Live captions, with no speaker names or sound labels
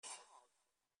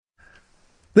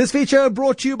This feature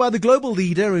brought to you by the global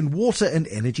leader in water and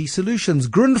energy solutions,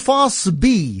 Grundfos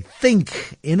B.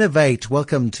 Think, Innovate.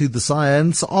 Welcome to the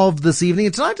science of this evening.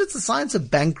 And tonight it's the science of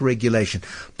bank regulation.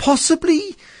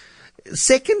 Possibly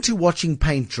second to watching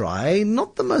paint dry,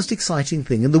 not the most exciting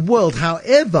thing in the world.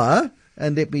 However,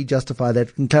 and let me justify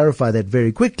that and clarify that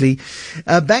very quickly,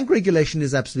 bank regulation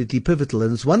is absolutely pivotal,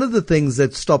 and it's one of the things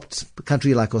that stopped a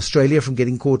country like Australia from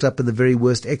getting caught up in the very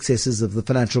worst excesses of the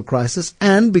financial crisis.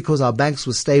 And because our banks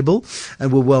were stable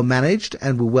and were well managed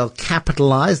and were well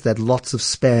capitalized, that lots of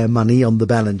spare money on the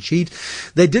balance sheet,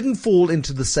 they didn't fall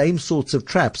into the same sorts of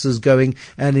traps as going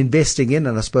and investing in,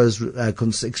 and I suppose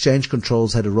exchange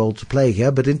controls had a role to play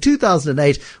here. But in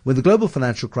 2008, when the global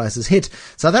financial crisis hit,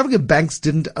 South African banks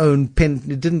didn't own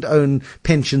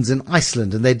pensions in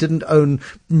Iceland, and they didn't own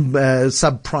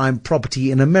subprime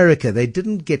property in America. They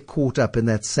didn't get caught up in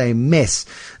that same mess.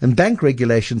 And bank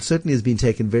regulation certainly has been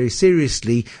taken very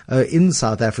seriously in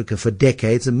South Africa for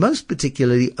decades, and most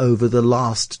particularly over the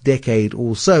last decade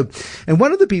or so. And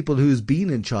one of the people who's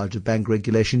been in charge of bank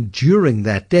regulation during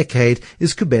that decade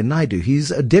is Kuben Naidoo.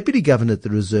 He's a deputy governor at the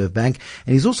Reserve Bank,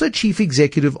 and he's also chief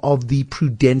executive of the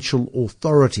Prudential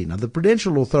Authority. Now, the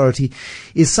Prudential Authority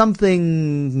is something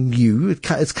new.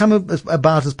 It's come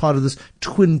about as part of this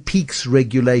Twin Peaks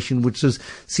regulation, which was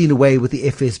seen away with the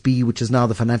FSB, which is now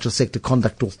the Financial Sector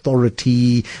Conduct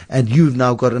Authority, and you've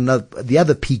now got the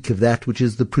other peak of that, which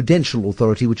is the Prudential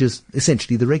Authority, which is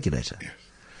essentially the regulator.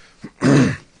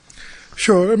 Yes.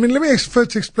 Sure. I mean, let me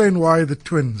first explain why the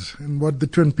twins and what the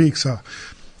Twin Peaks are.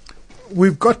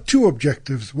 We've got two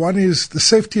objectives. One is the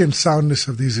safety and soundness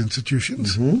of these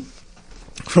institutions. Mm-hmm.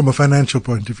 From a financial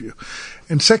point of view.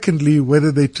 And secondly,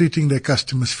 whether they're treating their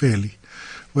customers fairly,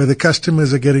 whether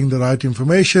customers are getting the right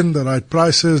information, the right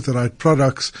prices, the right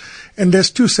products. And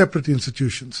there's two separate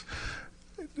institutions.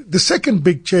 The second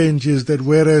big change is that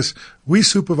whereas we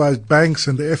supervised banks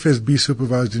and the FSB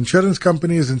supervised insurance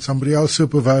companies and somebody else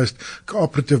supervised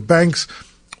cooperative banks,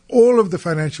 all of the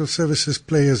financial services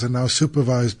players are now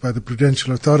supervised by the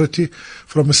Prudential Authority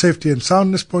from a safety and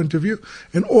soundness point of view,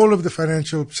 and all of the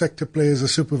financial sector players are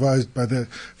supervised by the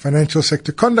Financial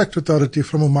Sector Conduct Authority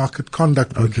from a market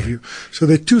conduct point of view. So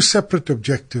they're two separate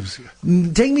objectives here.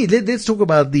 Let's talk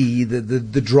about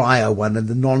the drier one and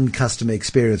the non-customer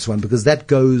experience one, because that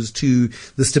goes to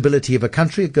the stability of a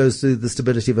country, it goes to the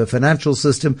stability of a financial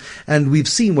system, and we've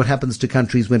seen what happens to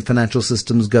countries when financial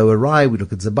systems go awry. We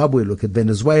look at Zimbabwe, we look at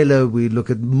Venezuela, we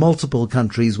look at multiple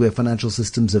countries where financial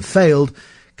systems have failed.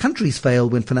 Countries fail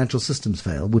when financial systems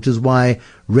fail, which is why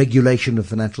regulation of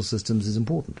financial systems is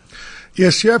important.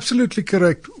 Yes, you're absolutely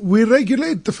correct. We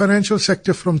regulate the financial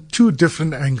sector from two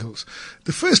different angles.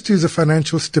 The first is a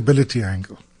financial stability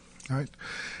angle, right?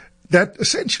 That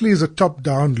essentially is a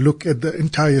top-down look at the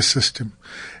entire system.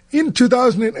 In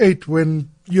 2008, when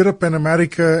Europe and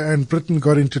America and Britain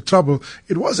got into trouble,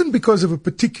 it wasn't because of a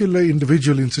particular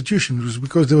individual institution. It was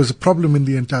because there was a problem in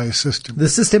the entire system. The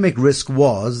systemic risk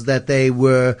was that they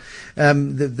were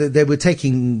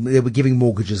giving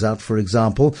mortgages out, for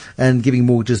example, and giving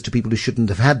mortgages to people who shouldn't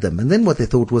have had them. And then what they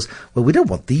thought was, well, we don't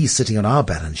want these sitting on our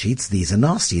balance sheets. These are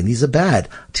nasty and these are bad.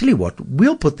 I'll tell you what,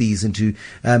 we'll put these into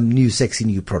sexy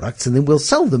new products, and then we'll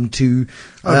sell them to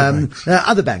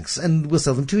other banks, and we'll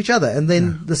sell them to each other. And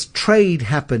then this trade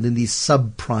happened in these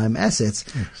subprime assets,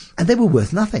 and they were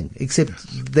worth nothing, except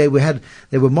they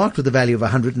were marked with a value of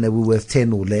 100 and they were worth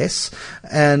 10 or less.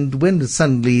 And when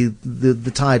suddenly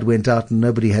the tide went out and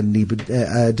nobody had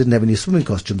didn't have any swimming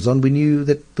costumes on, we knew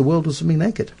that the world was swimming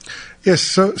naked. Yes,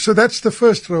 so that's the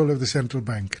first role of the central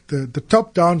bank, the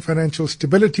top-down financial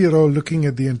stability role, looking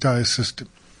at the entire system.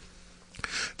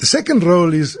 The second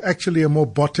role is actually a more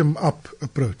bottom-up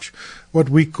approach, what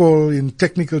we call in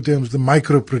technical terms the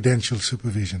micro-prudential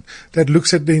supervision, that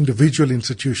looks at the individual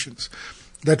institutions,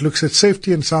 that looks at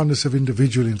safety and soundness of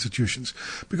individual institutions.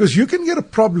 Because you can get a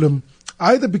problem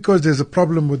either because there's a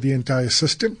problem with the entire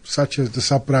system, such as the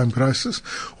subprime crisis,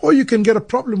 or you can get a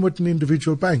problem with an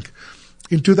individual bank.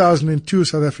 In 2002,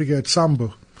 South Africa had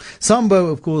Sambo. Sambo,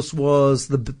 of course, was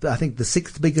the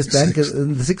sixth biggest bank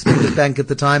at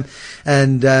the time,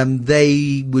 and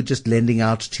they were just lending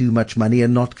out too much money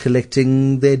and not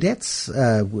collecting their debts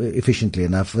efficiently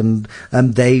enough, and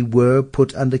they were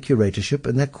put under curatorship,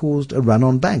 and that caused a run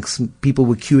on banks. People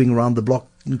were queuing around the block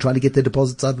trying to get their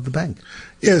deposits out of the bank.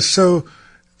 Yes, so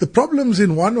the problems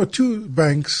in one or two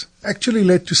banks actually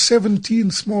led to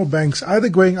 17 small banks either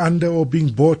going under or being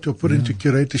bought or put into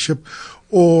curatorship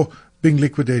or being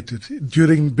liquidated.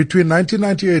 Between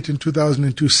 1998 and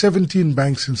 2002, 17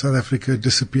 banks in South Africa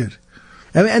disappeared.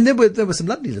 And there were some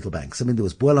lovely little banks. I mean, there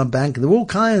was Boelan Bank, and there were all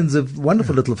kinds of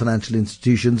wonderful little financial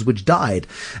institutions which died.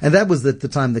 And that was at the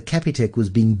time that Capitec was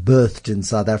being birthed in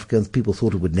South Africa, and people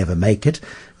thought it would never make it.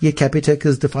 Yeah, Capitec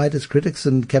has defied its critics,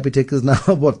 and Capitec is now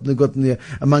they've got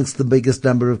amongst the biggest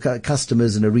number of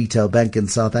customers in a retail bank in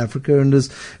South Africa, and has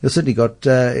certainly got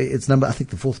its number, I think,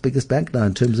 the fourth biggest bank now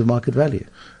in terms of market value.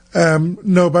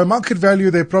 No, by market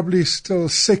value, they're probably still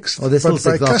sixth. Oh, they're still but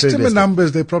sixth by after customer investment.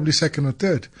 numbers, they're probably second or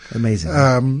third.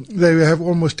 Amazing. They have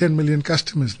almost 10 million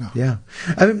customers now. Yeah.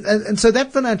 And so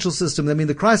that financial system, I mean,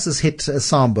 the crisis hit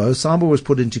Sambo. Sambo was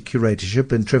put into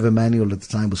curatorship, and Trevor Manuel at the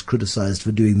time was criticized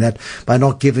for doing that by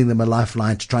not giving them a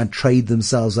lifeline to try and trade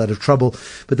themselves out of trouble.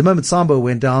 But the moment Sambo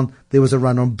went down, there was a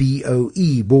run on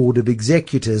BOE, Board of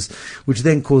Executors, which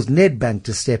then caused Nedbank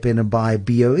to step in and buy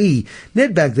BOE.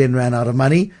 Nedbank then ran out of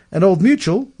money, and Old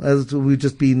Mutual, as we've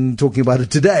just been talking about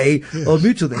it today, yes. Old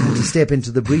Mutual then had to step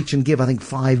into the breach and give, I think,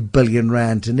 5 billion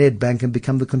rand to Nedbank and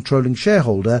become the controlling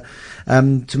shareholder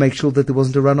to make sure that there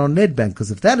wasn't a run on Nedbank.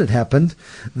 Because if that had happened,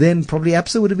 then probably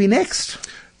ABSA would have been next.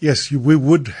 Yes, we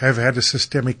would have had a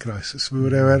systemic crisis. We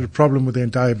would have had a problem with the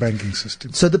entire banking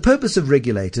system. So the purpose of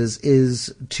regulators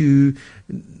is to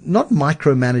not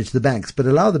micromanage the banks, but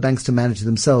allow the banks to manage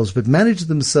themselves, but manage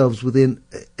themselves within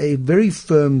a very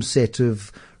firm set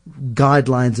of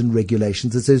guidelines and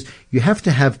regulations that says you have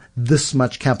to have this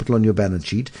much capital on your balance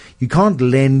sheet. You can't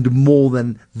lend more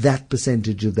than that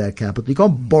percentage of that capital. You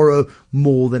can't borrow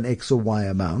more than X or Y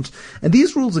amount. And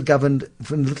these rules are governed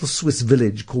from a little Swiss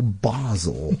village called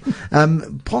Basel,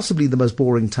 possibly the most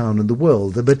boring town in the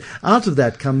world. But out of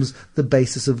that comes the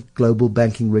basis of global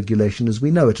banking regulation as we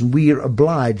know it. And we are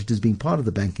obliged, as being part of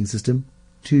the banking system,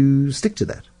 to stick to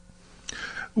that.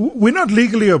 We're not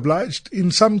legally obliged. In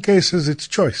some cases, it's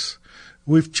choice.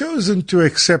 We've chosen to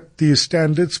accept these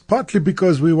standards partly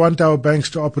because we want our banks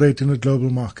to operate in a global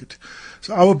market.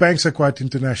 So our banks are quite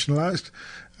internationalized.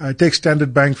 Take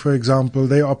Standard Bank, for example.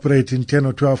 They operate in 10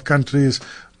 or 12 countries.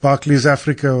 Barclays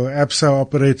Africa or ABSA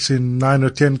operates in 9 or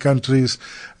 10 countries.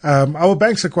 Our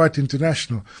banks are quite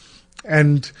international.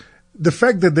 And the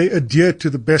fact that they adhere to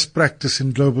the best practice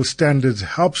in global standards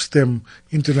helps them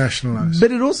internationalize.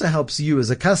 But it also helps you as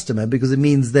a customer, because it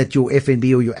means that your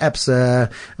FNB or your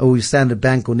ABSA or your Standard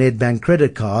Bank or Nedbank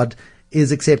credit card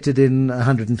is accepted in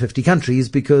 150 countries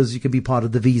because you can be part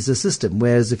of the Visa system.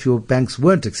 Whereas if your banks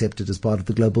weren't accepted as part of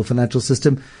the global financial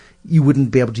system, you wouldn't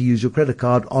be able to use your credit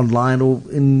card online or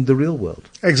in the real world.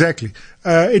 Exactly.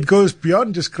 It goes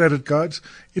beyond just credit cards.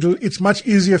 It's much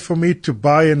easier for me to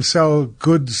buy and sell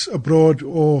goods abroad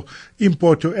or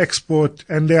import or export.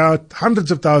 And there are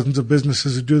hundreds of thousands of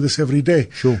businesses who do this every day.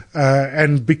 Sure.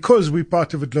 And because we're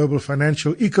part of a global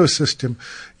financial ecosystem,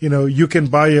 you can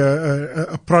buy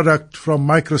a product from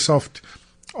Microsoft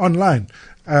online.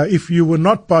 If you were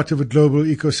not part of a global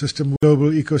ecosystem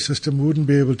wouldn't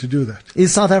be able to do that.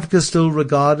 Is South Africa still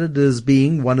regarded as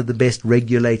being one of the best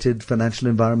regulated financial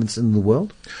environments in the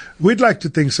world? We'd like to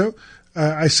think so.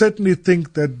 I certainly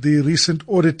think that the recent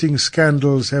auditing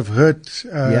scandals have hurt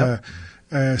South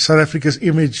Africa's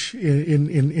image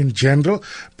in general.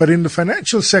 But in the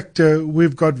financial sector,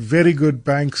 we've got very good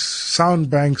banks, sound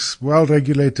banks,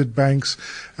 well-regulated banks,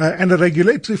 and a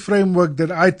regulatory framework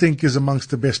that I think is amongst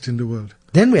the best in the world.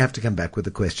 Then we have to come back with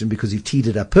the question, because you've teed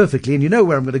it up perfectly, and you know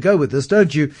where I'm going to go with this,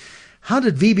 don't you? How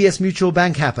did VBS Mutual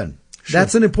Bank happen? Sure.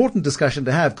 That's an important discussion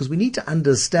to have, because we need to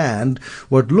understand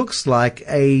what looks like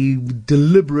a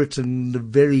deliberate and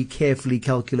very carefully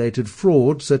calculated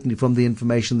fraud, certainly from the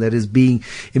information that is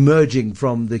emerging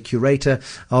from the curator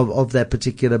of that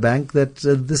particular bank, that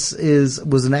this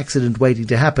was an accident waiting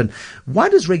to happen. Why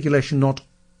does regulation not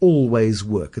always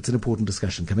work? It's an important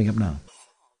discussion coming up now.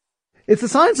 It's the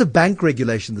science of bank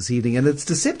regulation this evening, and it's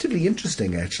deceptively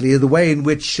interesting, actually, the way in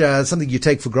which something you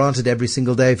take for granted every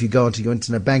single day. If you go onto your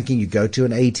internet banking, you go to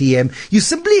an ATM, you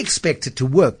simply expect it to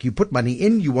work. You put money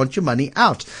in, you want your money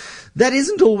out. That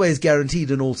isn't always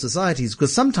guaranteed in all societies,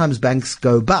 because sometimes banks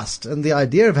go bust. And the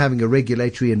idea of having a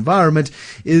regulatory environment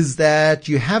is that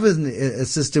you have a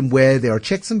system where there are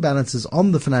checks and balances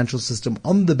on the financial system,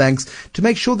 on the banks, to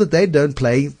make sure that they don't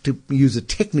play, to use a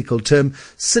technical term,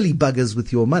 silly buggers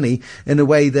with your money in a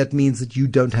way that means that you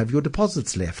don't have your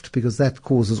deposits left, because that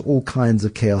causes all kinds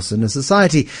of chaos in a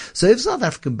society. So if South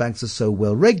African banks are so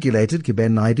well regulated,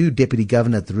 Kuben Naidoo, Deputy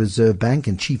Governor at the Reserve Bank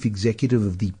and Chief Executive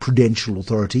of the Prudential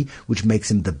Authority, which makes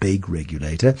him the big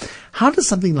regulator, how does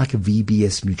something like a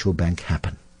VBS Mutual Bank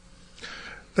happen?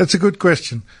 That's a good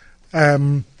question.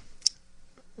 Firstly,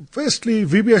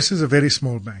 VBS is a very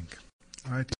small bank,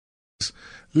 right? It's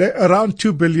around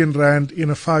 2 billion rand in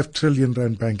a 5 trillion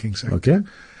rand banking sector. Okay.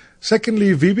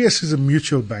 Secondly, VBS is a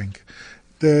mutual bank.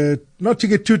 not to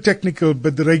get too technical,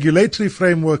 but the regulatory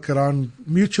framework around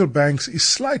mutual banks is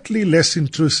slightly less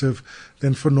intrusive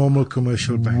than for normal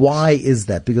commercial banks. Why is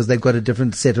that? Because they've got a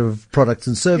different set of products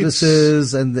and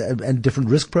services and different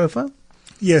risk profile?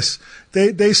 Yes.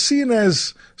 They're seen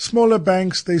as smaller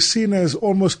banks. They're seen as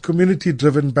almost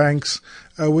community-driven banks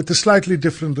with a slightly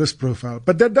different risk profile.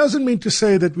 But that doesn't mean to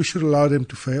say that we should allow them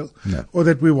to fail or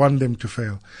that we want them to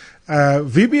fail.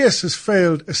 VBS has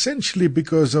failed essentially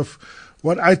because of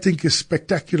what I think is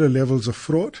spectacular levels of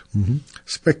fraud,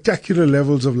 spectacular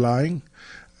levels of lying.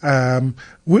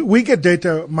 We get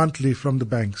data monthly from the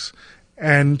banks,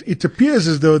 and it appears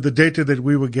as though the data that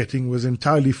we were getting was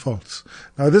entirely false.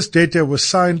 Now, this data was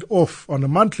signed off on a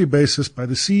monthly basis by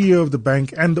the CEO of the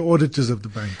bank and the auditors of the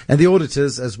bank. And the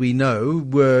auditors, as we know,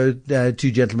 were two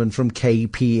gentlemen from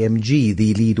KPMG,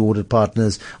 the lead audit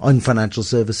partners on financial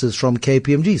services from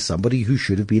KPMG, somebody who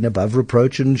should have been above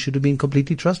reproach and should have been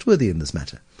completely trustworthy in this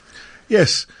matter.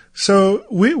 Yes. So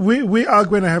we are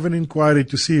going to have an inquiry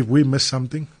to see if we missed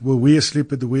something. Were we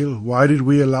asleep at the wheel? Why did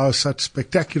we allow such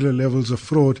spectacular levels of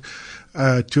fraud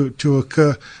to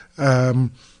occur?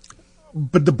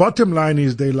 But the bottom line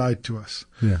is they lied to us.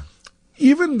 Yeah.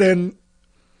 Even then,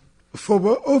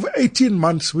 for over 18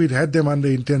 months, we'd had them under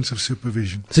intensive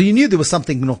supervision. So you knew there was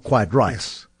something not quite right.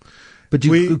 Yes. But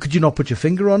could you not put your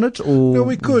finger on it? Or? No,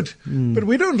 we could. But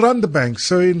we don't run the bank.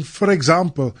 So, for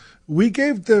example, we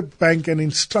gave the bank an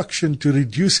instruction to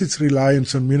reduce its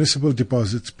reliance on municipal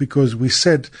deposits because we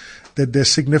said that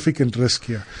there's significant risk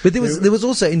here. But there was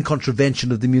also in contravention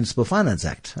of the Municipal Finance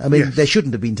Act. I mean, they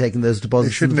shouldn't have been taking those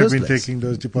deposits in the first place. They shouldn't have been taking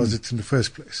those deposits in the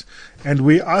first place. And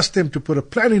we asked them to put a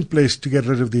plan in place to get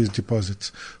rid of these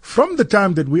deposits. From the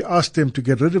time that we asked them to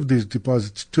get rid of these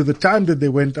deposits to the time that they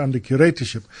went under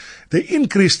curatorship, they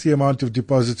increased the amount of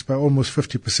deposits by almost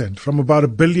 50%, from about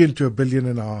 $1 billion to $1.5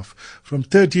 billion, from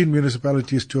 13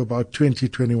 municipalities to about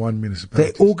 21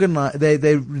 municipalities.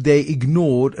 They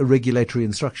ignored a regulatory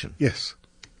instruction. Yes.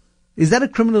 Is that a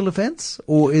criminal offence,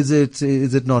 or is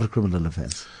it not a criminal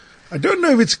offence? I don't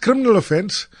know if it's a criminal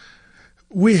offence.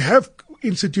 We have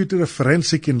instituted a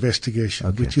forensic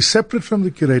investigation, which is separate from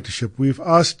the curatorship. We've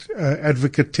asked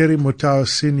Advocate Terry Motau,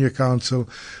 Senior Counsel,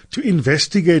 to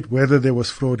investigate whether there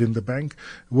was fraud in the bank,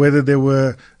 whether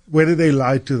they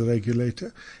lied to the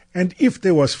regulator. And if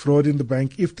there was fraud in the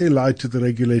bank, if they lied to the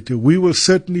regulator, we will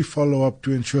certainly follow up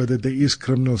to ensure that there is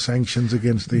criminal sanctions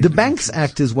against the Banks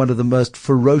Act is one of the most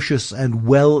ferocious and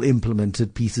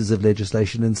well-implemented pieces of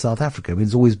legislation in South Africa. I mean,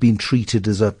 it's always been treated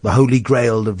as a holy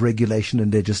grail of regulation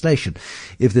and legislation.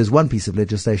 If there's one piece of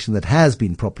legislation that has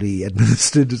been properly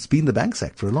administered, it's been the Banks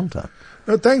Act for a long time.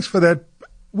 No, thanks for that.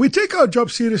 We take our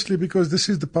job seriously because this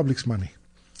is the public's money.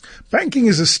 Banking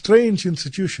is a strange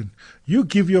institution. You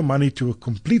give your money to a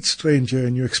complete stranger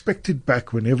and you expect it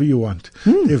back whenever you want.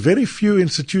 There are very few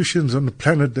institutions on the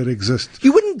planet that exist.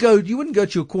 You wouldn't go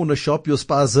to your corner shop, your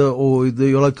spaza or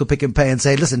your local Pick and Pay and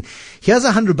say, listen, here's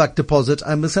 $100 deposit.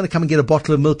 I'm just going to come and get a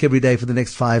bottle of milk every day for the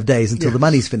next 5 days until the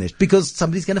money's finished, because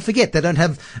somebody's going to forget. They don't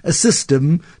have a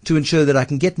system to ensure that I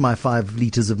can get my 5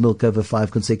 liters of milk over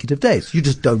 5 consecutive days. You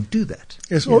just don't do that.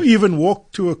 Yes, or even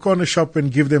walk to a corner shop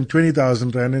and give them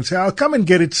 20,000 Rand and say, I'll come and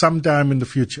get it sometime in the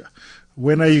future.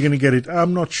 When are you going to get it?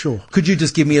 I'm not sure. Could you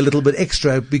just give me a little bit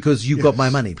extra because you got my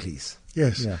money, please?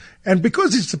 Yes. Yeah. And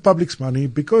because it's the public's money,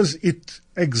 because it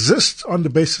exists on the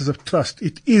basis of trust,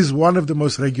 it is one of the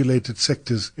most regulated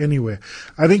sectors anywhere.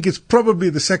 I think it's probably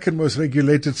the second most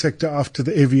regulated sector after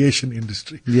the aviation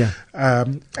industry. Yeah.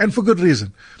 And for good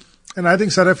reason. And I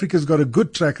think South Africa's got a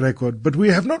good track record, but we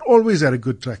have not always had a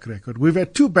good track record. We've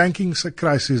had 2 banking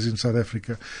crises in South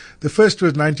Africa. The first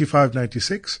was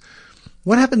 95-96.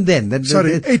 What happened then?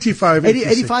 85-86.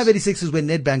 85-86 is when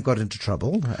Nedbank got into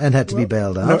trouble and had to be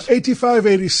bailed out. No,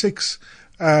 85-86,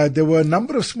 there were a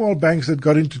number of small banks that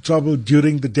got into trouble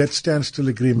during the debt standstill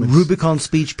agreement. Rubicon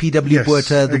speech, P.W.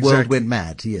 Botha, the world went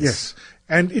mad. Yes.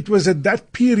 And it was at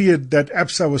that period that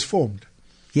ABSA was formed.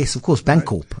 Yes, of course,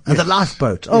 Bancorp. Right. And the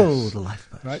lifeboat. Oh, the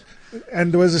lifeboat. Right.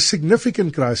 And there was a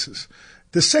significant crisis.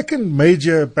 The second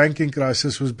major banking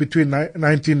crisis was between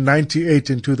 1998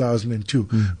 and 2002.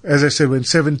 As I said, when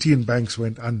 17 banks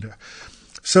went under.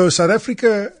 So South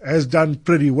Africa has done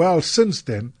pretty well since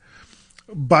then,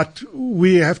 but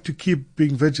we have to keep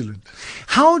being vigilant.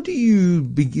 How do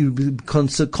you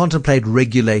contemplate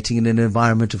regulating in an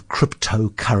environment of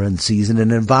cryptocurrencies, in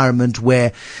an environment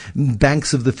where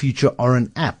banks of the future are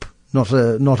an app? Not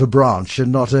a branch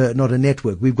and not a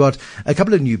network. We've got a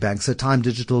couple of new banks, so Time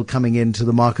Digital coming into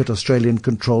the market, Australian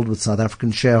controlled with South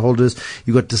African shareholders.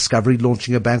 You've got Discovery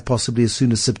launching a bank possibly as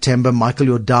soon as September. Michael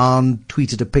Jordan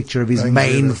tweeted a picture of his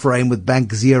mainframe with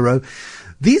Bank Zero.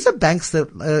 These are banks that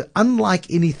are unlike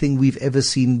anything we've ever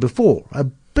seen before. A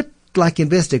bit like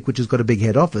Investec, which has got a big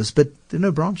head office, but there are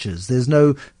no branches. There's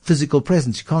no physical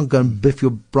presence. You can't go and biff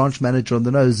your branch manager on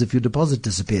the nose if your deposit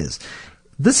disappears.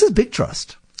 This is big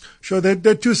trust. Sure,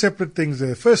 there are two separate things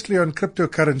there. Firstly, on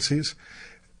cryptocurrencies,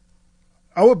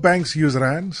 our banks use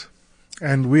rands,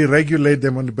 and we regulate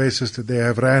them on the basis that they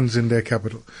have rands in their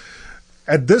capital.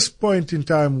 At this point in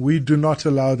time, we do not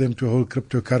allow them to hold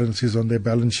cryptocurrencies on their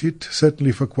balance sheet,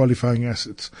 certainly for qualifying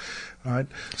assets. Right?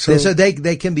 So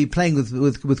they can be playing with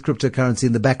cryptocurrency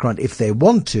in the background if they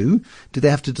want to. Do they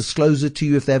have to disclose it to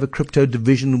you if they have a crypto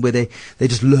division where they're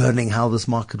just learning how this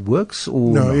market works?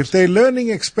 Or no, not? If they're learning,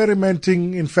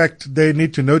 experimenting, in fact, they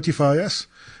need to notify us.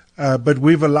 But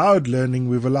we've allowed learning,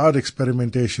 we've allowed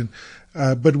experimentation,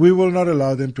 but we will not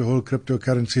allow them to hold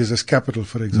cryptocurrencies as capital,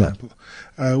 for example.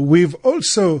 No. We've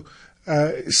also,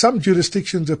 some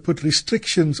jurisdictions have put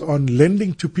restrictions on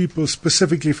lending to people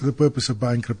specifically for the purpose of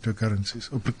buying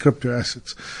cryptocurrencies or crypto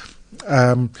assets.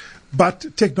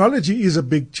 But technology is a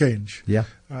big change. Yeah.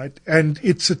 Right? And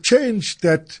it's a change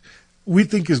that we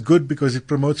think is good because it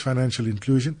promotes financial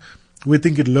inclusion. We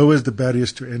think it lowers the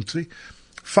barriers to entry.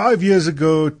 5 years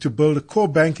ago, to build a core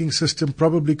banking system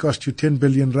probably cost you 10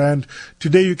 billion rand.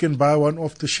 Today, you can buy one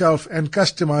off the shelf and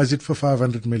customize it for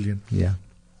 500 million. Yeah.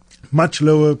 Much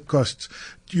lower costs.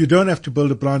 You don't have to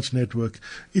build a branch network.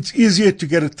 It's easier to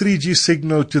get a 3G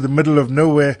signal to the middle of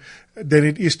nowhere than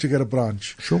it is to get a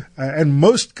branch. Sure. And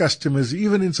most customers,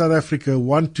 even in South Africa,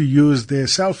 want to use their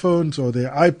cell phones or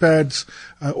their iPads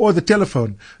or the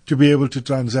telephone to be able to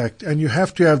transact. And you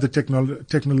have to have the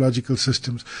technological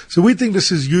systems. So we think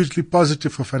this is hugely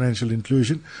positive for financial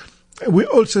inclusion. We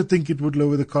also think it would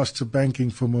lower the costs of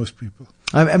banking for most people.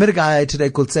 I met a guy today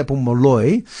called Tsepo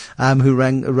Molloy, who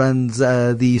runs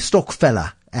the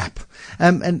Stockfella app.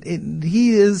 And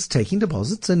he is taking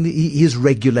deposits, and he is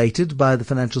regulated by the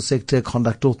Financial Sector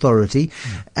Conduct Authority.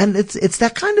 And it's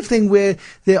that kind of thing where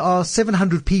there are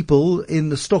 700 people in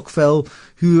the Stockfell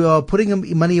who are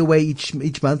putting money away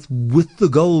each month with the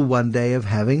goal one day of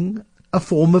having a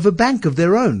form of a bank of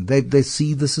their own. They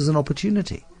see this as an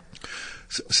opportunity.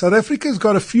 South Africa's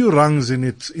got a few rungs in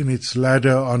its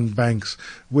ladder on banks.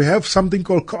 We have something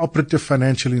called cooperative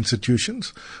financial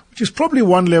institutions, which is probably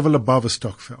one level above a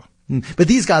Stockfell. But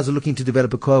these guys are looking to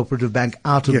develop a cooperative bank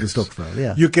out of the Stockfell.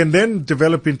 Yeah. You can then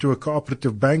develop into a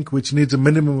cooperative bank, which needs a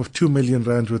minimum of 2 million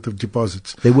rand worth of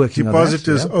deposits. They're working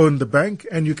Depositors on that, yeah. own the bank,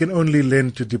 and you can only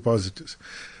lend to depositors.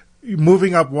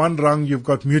 Moving up one rung, you've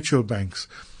got mutual banks,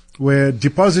 where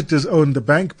depositors own the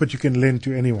bank, but you can lend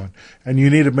to anyone. And you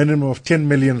need a minimum of 10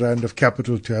 million rand of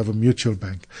capital to have a mutual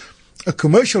bank. A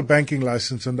commercial banking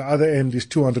license on the other end is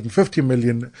 250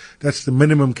 million. That's the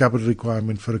minimum capital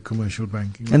requirement for a commercial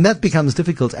banking. And that becomes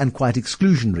difficult and quite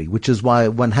exclusionary, which is why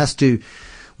one has to,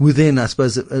 within, I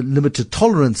suppose, a limited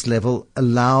tolerance level,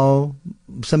 allow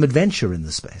some adventure in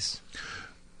the space.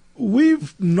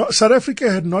 South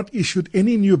Africa had not issued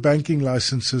any new banking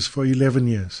licenses for 11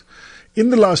 years. In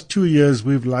the last 2 years,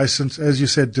 we've licensed, as you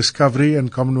said, Discovery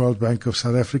and Commonwealth Bank of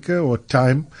South Africa, or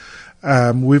Time.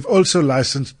 We've also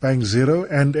licensed Bank Zero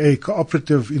and a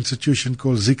cooperative institution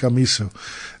called Zikamiso.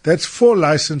 That's 4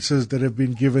 licenses that have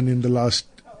been given in the last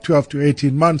 12 to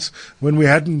 18 months when we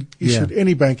hadn't issued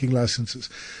any banking licenses.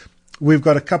 We've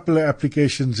got a couple of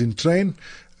applications in train.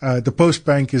 The Post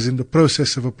Bank is in the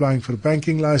process of applying for a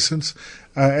banking license.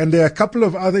 And there are a couple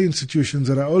of other institutions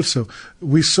that are also.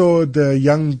 We saw the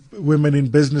Young Women in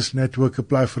Business Network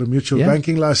apply for a mutual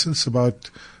banking license about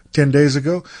 10 days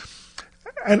ago.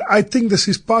 And I think this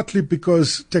is partly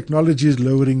because technology is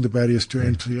lowering the barriers to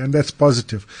entry, and that's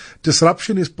positive.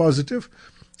 Disruption is positive.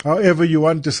 However, you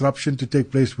want disruption to take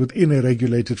place within a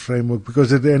regulated framework,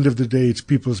 because at the end of the day, it's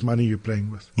people's money you're playing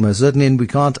with. Most certainly, and we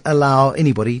can't allow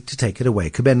anybody to take it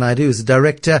away. Kuben Naidoo is the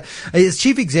director, is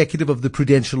chief executive of the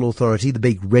Prudential Authority, the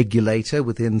big regulator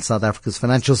within South Africa's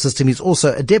financial system. He's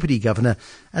also a deputy governor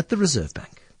at the Reserve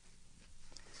Bank.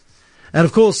 And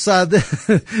of course,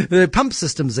 the pump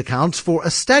systems account for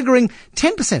a staggering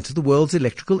 10% of the world's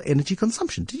electrical energy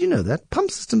consumption. Did you know that?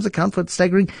 Pump systems account for a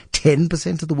staggering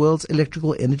 10% of the world's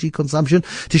electrical energy consumption.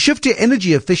 To shift to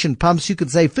energy efficient pumps, you can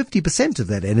save 50% of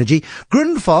that energy.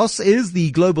 Grundfos is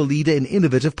the global leader in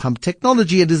innovative pump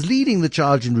technology and is leading the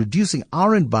charge in reducing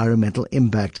our environmental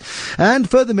impact and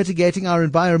further mitigating our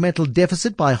environmental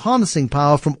deficit by harnessing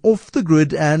power from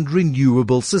off-the-grid and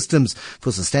renewable systems.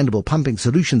 For sustainable pumping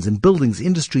solutions in buildings,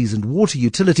 industries and water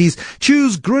utilities,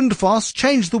 choose Grundfos.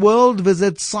 Change the world.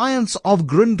 Visit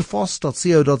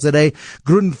scienceofgrundfos.co.za.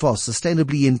 Grundfos,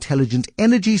 sustainably intelligent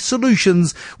energy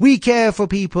solutions. We care for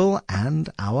people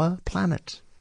and our planet.